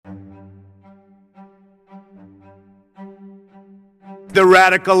the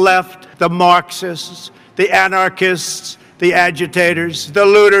radical left, the Marxists, the anarchists, the agitators, the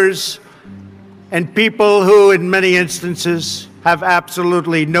looters, and people who, in many instances, have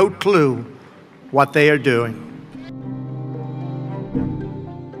absolutely no clue what they are doing.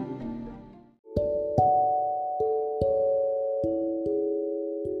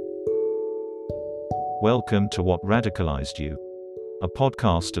 Welcome to What Radicalized You, a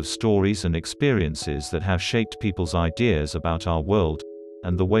podcast of stories and experiences that have shaped people's ideas about our world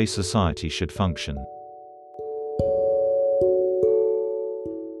and the way society should function.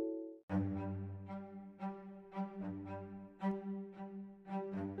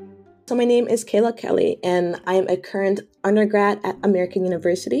 So my name is Kayla Kelly, and I am a current undergrad at American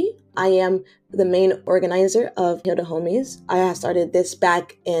University. I am the main organizer of Heal the Homies. I have started this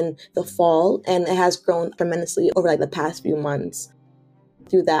back in the fall, and it has grown tremendously over the past few months.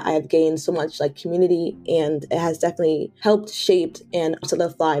 Through that, I have gained so much community, and it has definitely helped shape and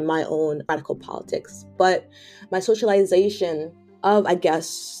solidify my own radical politics. But my socialization of,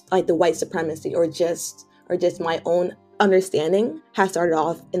 the white supremacy or just my own understanding has started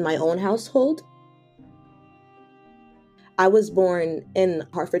off in my own household. I was born in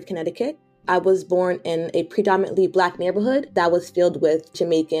Hartford, Connecticut. I was born in a predominantly Black neighborhood that was filled with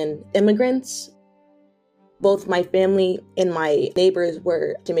Jamaican immigrants. Both my family and my neighbors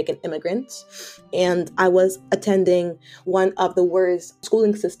were Jamaican immigrants, and I was attending one of the worst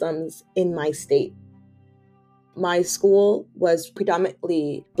schooling systems in my state. My school was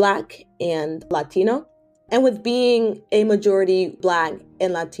predominantly Black and Latino. And with being a majority Black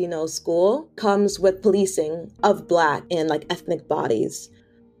and Latino school comes with policing of Black and ethnic bodies.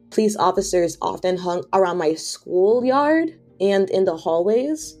 Police officers often hung around my schoolyard and in the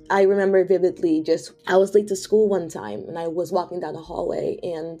hallways. I remember vividly I was late to school one time and I was walking down the hallway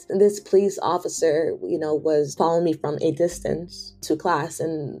and this police officer, was following me from a distance to class.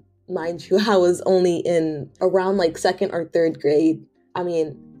 And mind you, I was only in around second or third grade.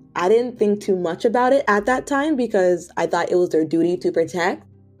 I didn't think too much about it at that time because I thought it was their duty to protect.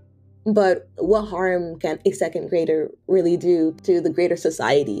 But what harm can a second grader really do to the greater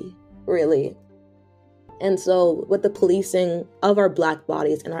society, really? And so with the policing of our Black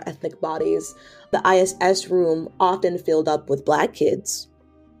bodies and our ethnic bodies, the ISS room often filled up with Black kids.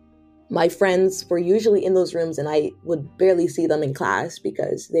 My friends were usually in those rooms and I would barely see them in class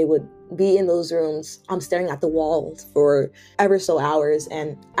because they would be in those rooms. I'm staring at the walls for ever so hours.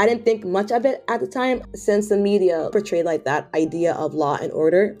 And I didn't think much of it at the time since the media portrayed that idea of law and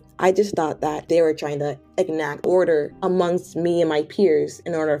order. I just thought that they were trying to enact order amongst me and my peers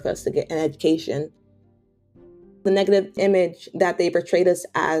in order for us to get an education. The negative image that they portrayed us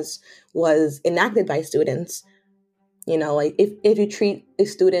as was enacted by students. If you treat a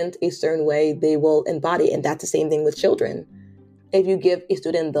student a certain way, they will embody it. And that's the same thing with children. If you give a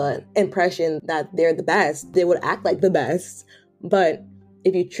student the impression that they're the best, they would act like the best. But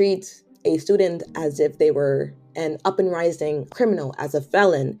if you treat a student as if they were an up and rising criminal, as a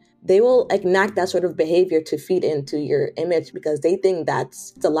felon, they will enact that sort of behavior to feed into your image because they think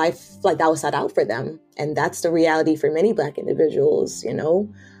that's the life that was set out for them. And that's the reality for many Black individuals,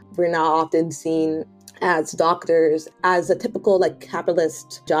 We're now often seen as doctors, as a typical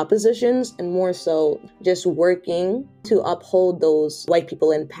capitalist job positions, and more so just working to uphold those white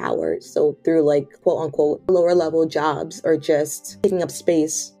people in power. So through quote unquote lower level jobs or just taking up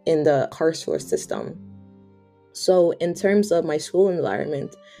space in the carceral system. So in terms of my school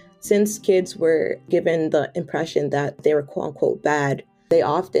environment, since kids were given the impression that they were quote unquote bad, they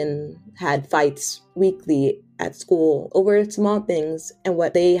often had fights weekly at school over small things and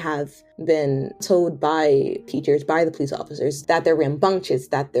what they have been told by teachers, by the police officers, that they're rambunctious,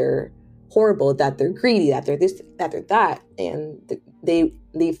 that they're horrible, that they're greedy, that they're this, that they're that. And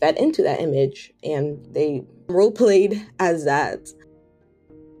they fed into that image and they role played as that.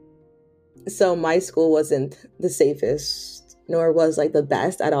 So my school wasn't the safest, nor was the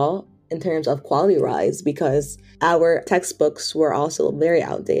best at all in terms of quality rise because our textbooks were also very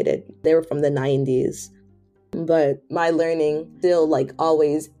outdated. They were from the 90s. But my learning still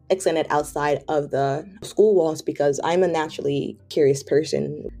always extended outside of the school walls because I'm a naturally curious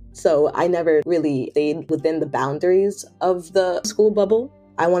person. So I never really stayed within the boundaries of the school bubble.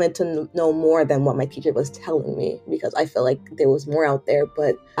 I wanted to know more than what my teacher was telling me because I feel like there was more out there,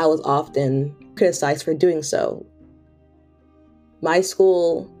 but I was often criticized for doing so. My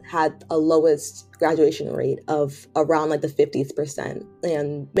school had a lowest graduation rate of around the 50th%.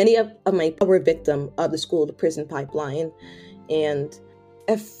 And many of my were victim of the school to prison pipeline. And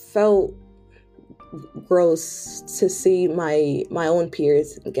it felt gross to see my own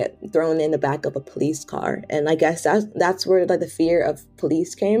peers get thrown in the back of a police car. And I guess that's where like the fear of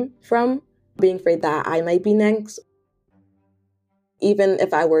police came from, being afraid that I might be next. Even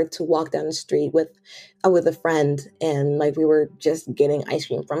if I were to walk down the street with a friend and like we were just getting ice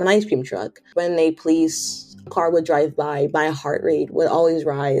cream from an ice cream truck, when a police car would drive by, my heart rate would always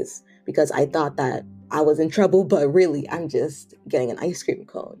rise because I thought that I was in trouble, but really I'm just getting an ice cream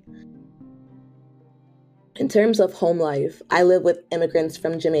cone. In terms of home life, I live with immigrants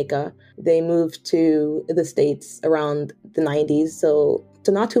from Jamaica. They moved to the States around the 90s, so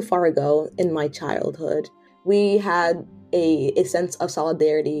not too far ago in my childhood. We had a sense of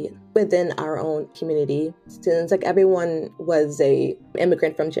solidarity within our own community. Since like everyone was a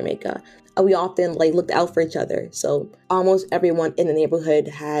immigrant from Jamaica, we often like looked out for each other. So almost everyone in the neighborhood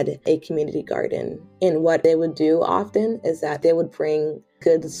had a community garden. And what they would do often is that they would bring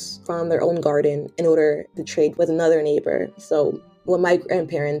goods from their own garden in order to trade with another neighbor. So what my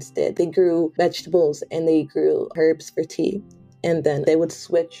grandparents did, they grew vegetables and they grew herbs for tea. And then they would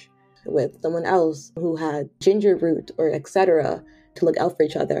switch with someone else who had ginger root or etc. to look out for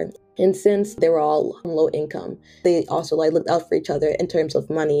each other. And since they were all low income, they also like looked out for each other in terms of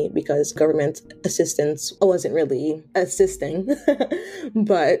money because government assistance wasn't really assisting,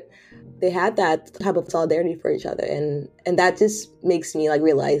 but they had that type of solidarity for each other. And that just makes me like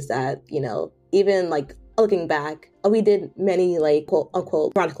realize that, you know, even like looking back, we did many like quote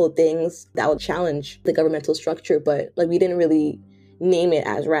unquote radical things that would challenge the governmental structure, but like we didn't really name it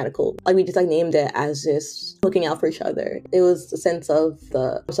as radical. Like we just like named it as just looking out for each other. It was a sense of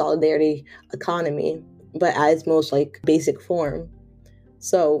the solidarity economy, but at its most like basic form.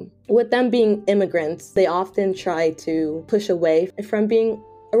 So with them being immigrants, they often try to push away from being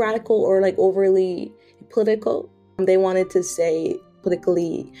radical or like overly political. They wanted to stay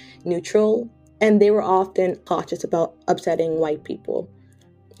politically neutral, and they were often cautious about upsetting white people.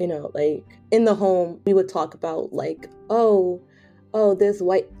 You know, like in the home, we would talk about like, oh, this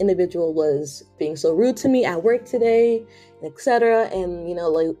white individual was being so rude to me at work today, etc. And, you know,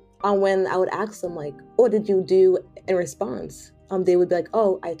 like when I would ask them, like, what did you do in response? They would be like,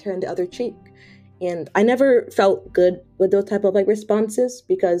 oh, I turned the other cheek. And I never felt good with those type of like responses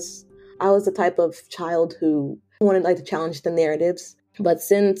because I was the type of child who wanted like to challenge the narratives. But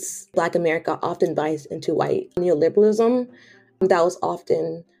since Black America often buys into white neoliberalism, that was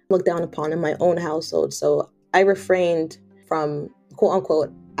often looked down upon in my own household. So I refrained from quote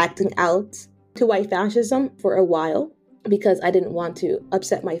unquote acting out to white fascism for a while because I didn't want to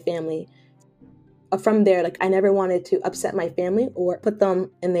upset my family. From there, like I never wanted to upset my family or put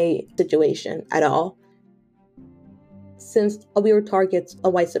them in a situation at all. Since we were targets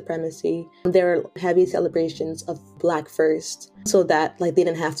of white supremacy, there were heavy celebrations of Black first so that like they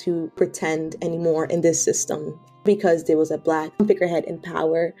didn't have to pretend anymore in this system because there was a Black figurehead in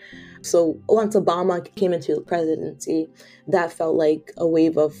power. So once Obama came into the presidency, that felt like a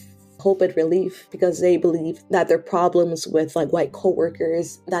wave of hope and relief because they believed that their problems with like white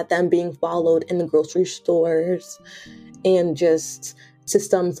coworkers, that them being followed in the grocery stores and just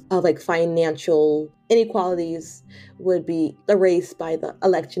systems of like financial inequalities would be erased by the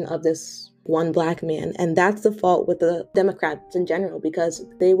election of this one Black man. And that's the fault with the Democrats in general, because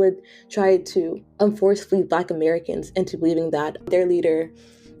they would try to forcefully Black Americans into believing that their leader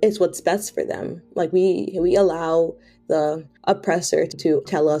is what's best for them. Like we allow the oppressor to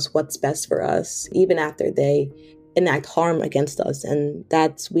tell us what's best for us, even after they enact harm against us. And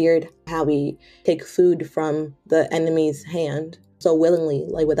that's weird how we take food from the enemy's hand so willingly,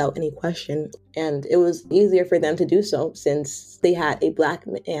 like without any question. And it was easier for them to do so since they had a Black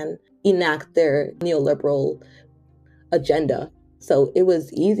man enact their neoliberal agenda. So it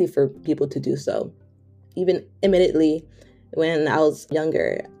was easy for people to do so. Even admittedly, when I was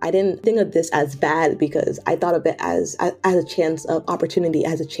younger, I didn't think of this as bad because I thought of it as a chance of opportunity,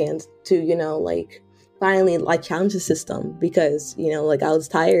 as a chance to, you know, like finally like challenge the system because, you know, like I was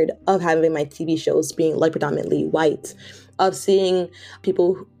tired of having my TV shows being like predominantly white, of seeing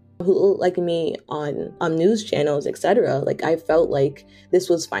people who look like me on news channels, etc. Like I felt like this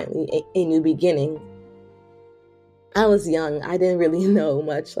was finally a new beginning. I was young. I didn't really know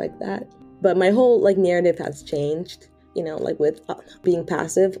much like that. But my whole like narrative has changed, you know, like with being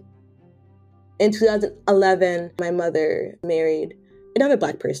passive. In 2011, my mother married another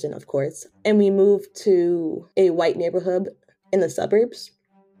Black person, of course, and we moved to a white neighborhood in the suburbs.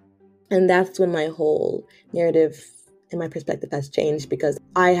 And that's when my whole narrative and my perspective has changed because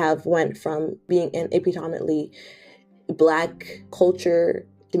I have went from being in a predominantly Black culture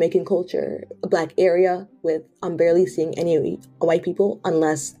Jamaican culture, a Black area with barely seeing any white people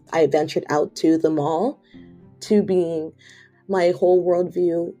unless I ventured out to the mall, to being my whole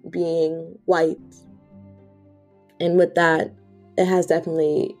worldview being white. And with that, it has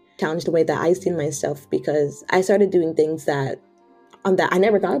definitely challenged the way that I see myself, because I started doing things that I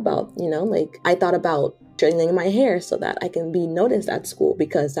never thought about, like I thought about straightening my hair so that I can be noticed at school,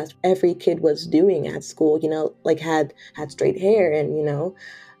 because that's what every kid was doing at school, like had straight hair. And,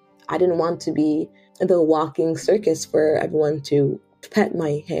 I didn't want to be the walking circus for everyone to pet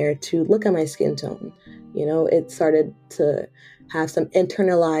my hair, to look at my skin tone. It started to have some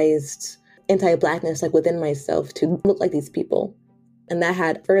internalized anti-Blackness like within myself to look like these people. And that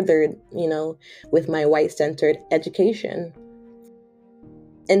had furthered, with my white-centered education.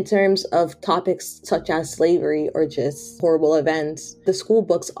 In terms of topics such as slavery or just horrible events, the school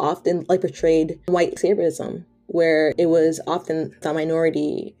books often portrayed white saviorism, where it was often the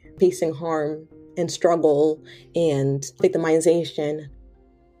minority facing harm and struggle and victimization.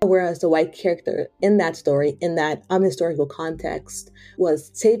 Whereas the white character in that story, in that historical context,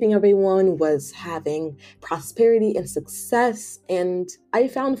 was saving everyone, was having prosperity and success. And I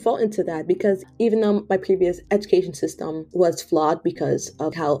found fault into that, because even though my previous education system was flawed because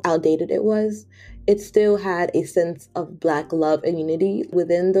of how outdated it was, it still had a sense of Black love and unity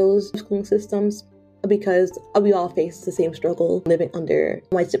within those schooling systems, because we all face the same struggle living under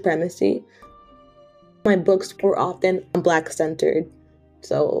white supremacy. My books were often Black-centered.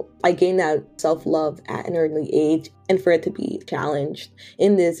 So I gained that self-love at an early age, and for it to be challenged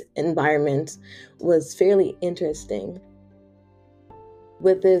in this environment was fairly interesting.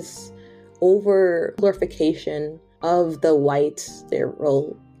 With this over-glorification of the white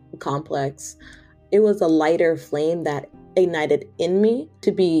stereotype complex, it was a lighter flame that ignited in me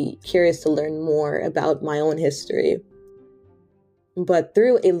to be curious to learn more about my own history. But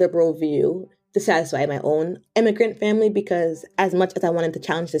through a liberal view, to satisfy my own immigrant family, because as much as I wanted to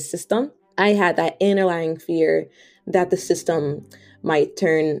challenge the system, I had that underlying fear that the system might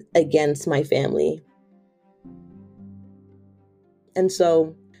turn against my family. And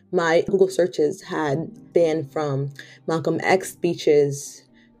so my Google searches had been from Malcolm X speeches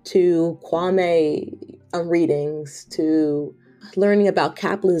to Kwame readings to learning about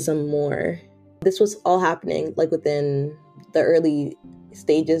capitalism more. This was all happening within the early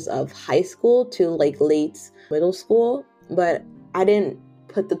stages of high school to late middle school, but I didn't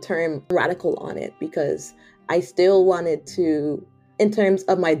put the term radical on it, because I still wanted to, in terms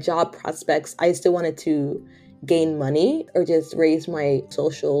of my job prospects, I still wanted to gain money or just raise my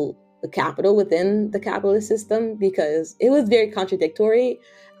social capital within the capitalist system, because it was very contradictory.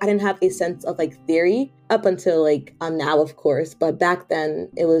 I didn't have a sense of theory up until now, of course, but back then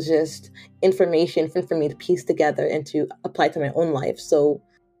it was just information for me to piece together and to apply to my own life. So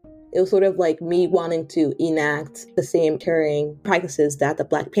it was sort of like me wanting to enact the same carrying practices that the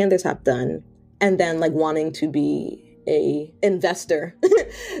Black Panthers have done, and then wanting to be a investor.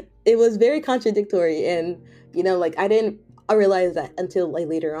 It was very contradictory, and I didn't realize that until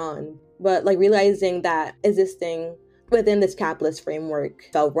later on. But realizing that existing within this capitalist framework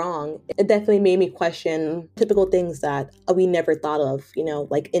felt wrong, it definitely made me question typical things that we never thought of,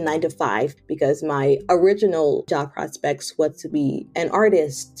 in 9 to 5, because my original job prospects was to be an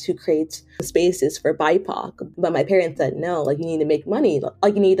artist, to create spaces for BIPOC. But my parents said, no, you need to make money,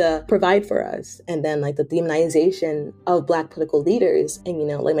 you need to provide for us. And then the demonization of Black political leaders, and,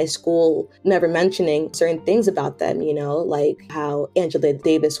 my school never mentioning certain things about them, like how Angela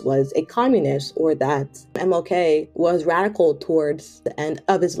Davis was a communist, or that MLK was radical towards the end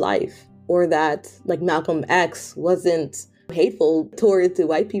of his life, or that Malcolm X wasn't hateful towards the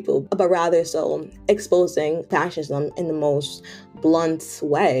white people, but rather so exposing fascism in the most blunt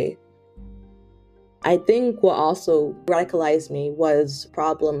way. I think what also radicalized me was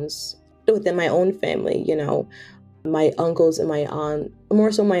problems within my own family. My uncles and my aunt,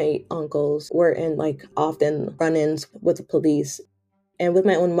 more so my uncles, were in often run-ins with the police. And with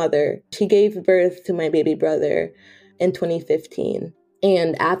my own mother, she gave birth to my baby brother in 2015.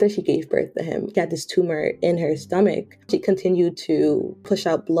 And after she gave birth to him, she had this tumor in her stomach. She continued to push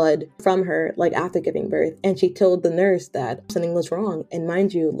out blood from her, after giving birth. And she told the nurse that something was wrong. And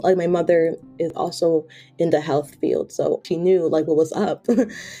mind you, my mother is also in the health field, so she knew, what was up.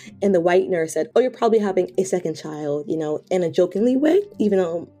 And the white nurse said, oh, you're probably having a second child, in a jokingly way, even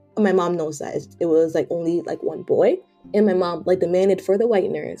though my mom knows that it was, only, one boy. And my mom, demanded for the white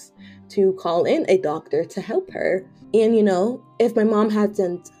nurse to call in a doctor to help her. And, if my mom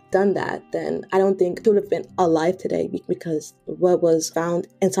hadn't done that, then I don't think she would have been alive today, because what was found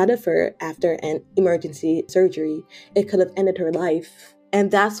inside of her after an emergency surgery, it could have ended her life. And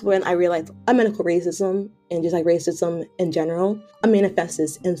that's when I realized medical racism and just like racism in general,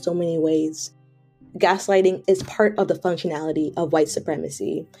 manifests in so many ways. Gaslighting is part of the functionality of white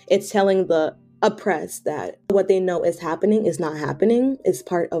supremacy. It's telling the oppressed that what they know is happening is not happening. It's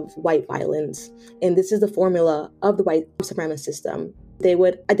part of white violence. And this is the formula of the white supremacist system. They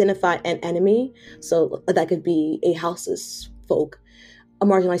would identify an enemy, so that could be a houseless folk,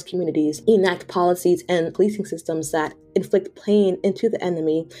 marginalized communities, enact policies and policing systems that inflict pain into the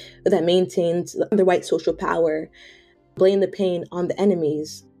enemy that maintains their white social power, blame the pain on the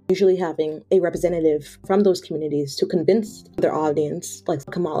enemies, usually having a representative from those communities to convince their audience, like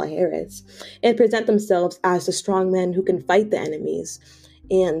Kamala Harris, and present themselves as the strong men who can fight the enemies.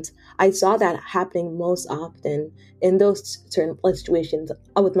 And I saw that happening most often in those certain situations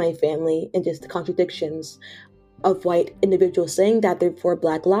with my family, and just the contradictions of white individuals saying that they're for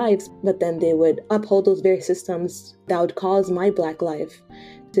Black lives, but then they would uphold those very systems that would cause my Black life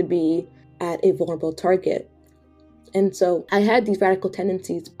to be at a vulnerable target. And so I had these radical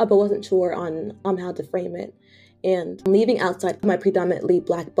tendencies, but wasn't sure on how to frame it. And leaving outside my predominantly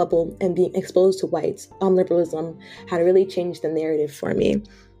Black bubble and being exposed to white liberalism had really changed the narrative for me.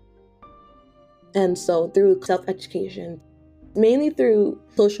 And so through self-education, mainly through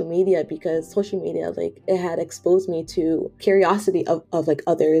social media, because social media, like, it had exposed me to curiosity of like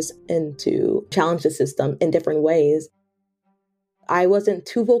others and to challenge the system in different ways. I wasn't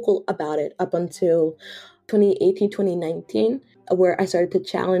too vocal about it up until 2018, 2019, where I started to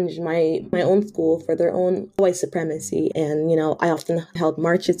challenge my own school for their own white supremacy. And, I often held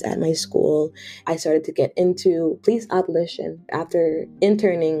marches at my school. I started to get into police abolition after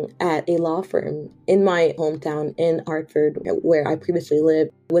interning at a law firm in my hometown in Hartford, where I previously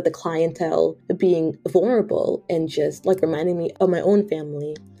lived, with the clientele being vulnerable and just like reminding me of my own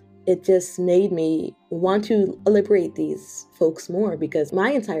family. It just made me want to liberate these folks more, because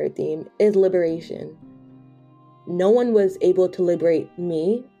my entire theme is liberation. No one was able to liberate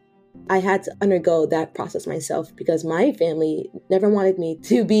me. I had to undergo that process myself, because my family never wanted me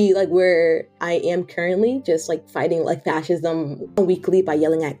to be like where I am currently, just like fighting like fascism weekly by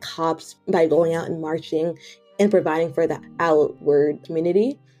yelling at cops, by going out and marching and providing for the outward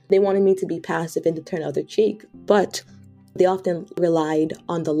community. They wanted me to be passive and to turn the other cheek, but they often relied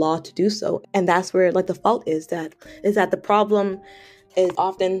on the law to do so. And that's where like the fault is that the problem is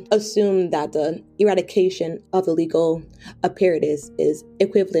often assumed that the eradication of the legal apparatus is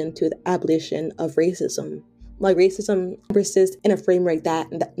equivalent to the abolition of racism. Like, racism persists in a framework that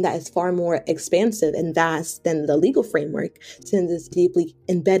is far more expansive and vast than the legal framework, since it's deeply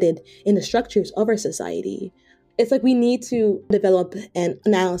embedded in the structures of our society. It's like we need to develop an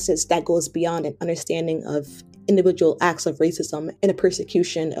analysis that goes beyond an understanding of individual acts of racism and a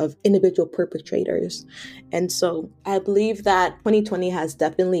persecution of individual perpetrators. And so I believe that 2020 has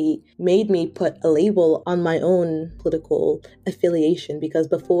definitely made me put a label on my own political affiliation, because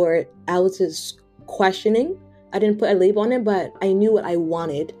before I was just questioning. I didn't put a label on it, but I knew what I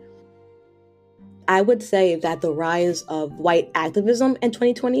wanted. I would say that the rise of white activism in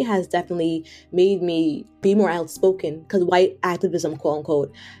 2020 has definitely made me be more outspoken, because white activism, quote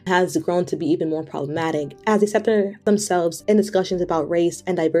unquote, has grown to be even more problematic as they center themselves in discussions about race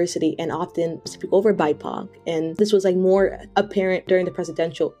and diversity and often speak over BIPOC. And this was like more apparent during the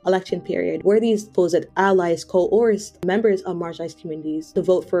presidential election period, where these supposed allies coerced members of marginalized communities to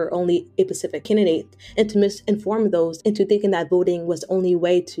vote for only a specific candidate and to misinform those into thinking that voting was the only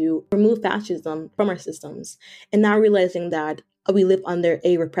way to remove fascism from our systems, and now realizing that we live under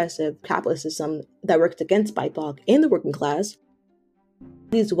a repressive capitalist system that works against BIPOC and the working class.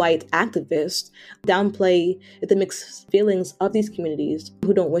 These white activists downplay the mixed feelings of these communities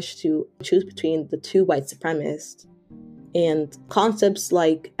who don't wish to choose between the two white supremacists. And concepts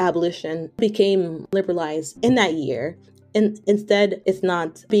like abolition became liberalized in that year. And instead, it's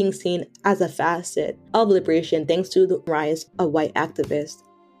not being seen as a facet of liberation thanks to the rise of white activists.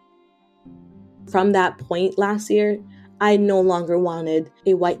 From that point last year, I no longer wanted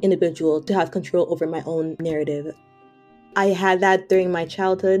a white individual to have control over my own narrative. I had that during my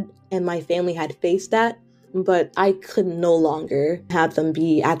childhood, and my family had faced that, but I could no longer have them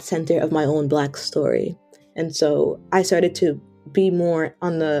be at the center of my own Black story. And so I started to be more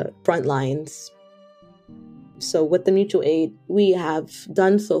on the front lines. So with the mutual aid we have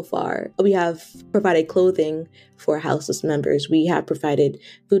done so far, we have provided clothing for houseless members. We have provided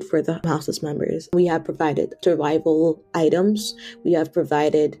food for the houseless members. We have provided survival items. We have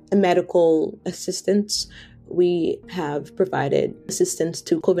provided medical assistance. We have provided assistance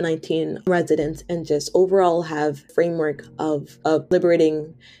to COVID-19 residents, and just overall have framework of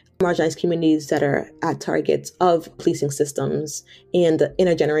liberating marginalized communities that are at targets of policing systems and the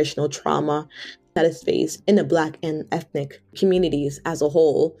intergenerational trauma that is faced in the Black and ethnic communities as a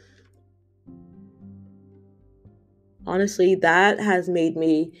whole. Honestly, that has made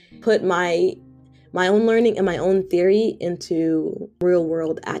me put my own learning and my own theory into real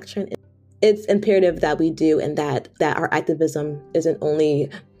world action. It's imperative that we do, and that our activism isn't only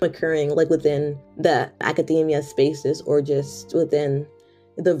occurring like within the academia spaces or just within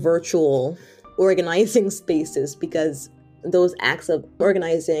the virtual organizing spaces, because those acts of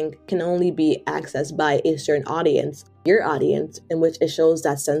organizing can only be accessed by a certain audience, your audience, in which it shows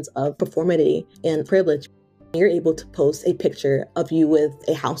that sense of performity and privilege. You're able to post a picture of you with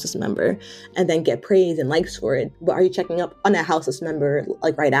a houseless member and then get praise and likes for it. But are you checking up on that houseless member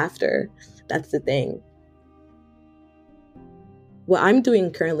like right after? That's the thing. What I'm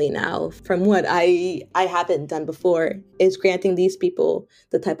doing currently now, from what I haven't done before, is granting these people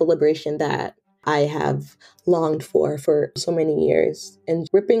the type of liberation that I have longed for so many years, and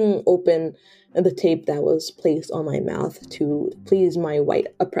ripping open the tape that was placed on my mouth to please my white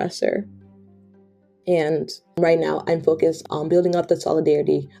oppressor. And right now, I'm focused on building up the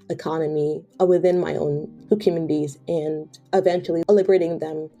solidarity economy within my own communities and eventually liberating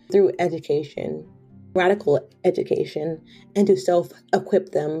them through education, radical education, and to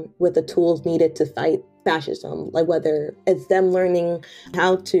self-equip them with the tools needed to fight fascism, like whether it's them learning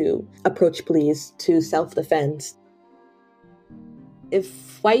how to approach police to self-defense.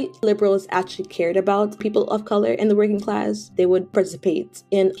 If white liberals actually cared about people of color and the working class, they would participate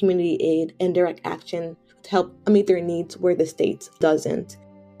in community aid and direct action to help meet their needs where the state doesn't.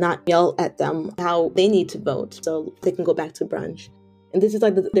 Not yell at them how they need to vote so they can go back to brunch. And this is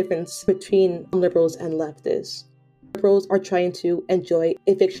like the difference between liberals and leftists. Liberals are trying to enjoy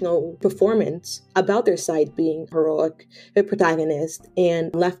a fictional performance about their side being heroic, the protagonist,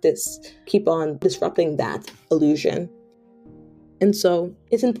 and leftists keep on disrupting that illusion. And so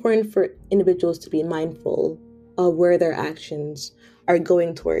it's important for individuals to be mindful of where their actions are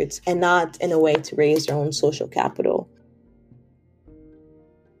going towards, and not in a way to raise their own social capital.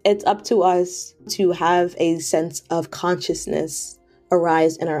 It's up to us to have a sense of consciousness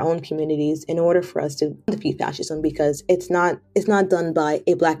arise in our own communities in order for us to defeat fascism, because it's not done by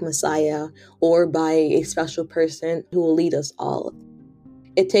a Black messiah or by a special person who will lead us all.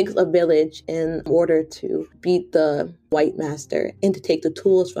 It takes a village in order to beat the white master and to take the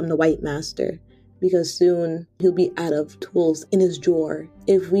tools from the white master, because soon he'll be out of tools in his drawer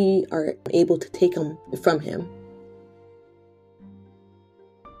if we are able to take them from him.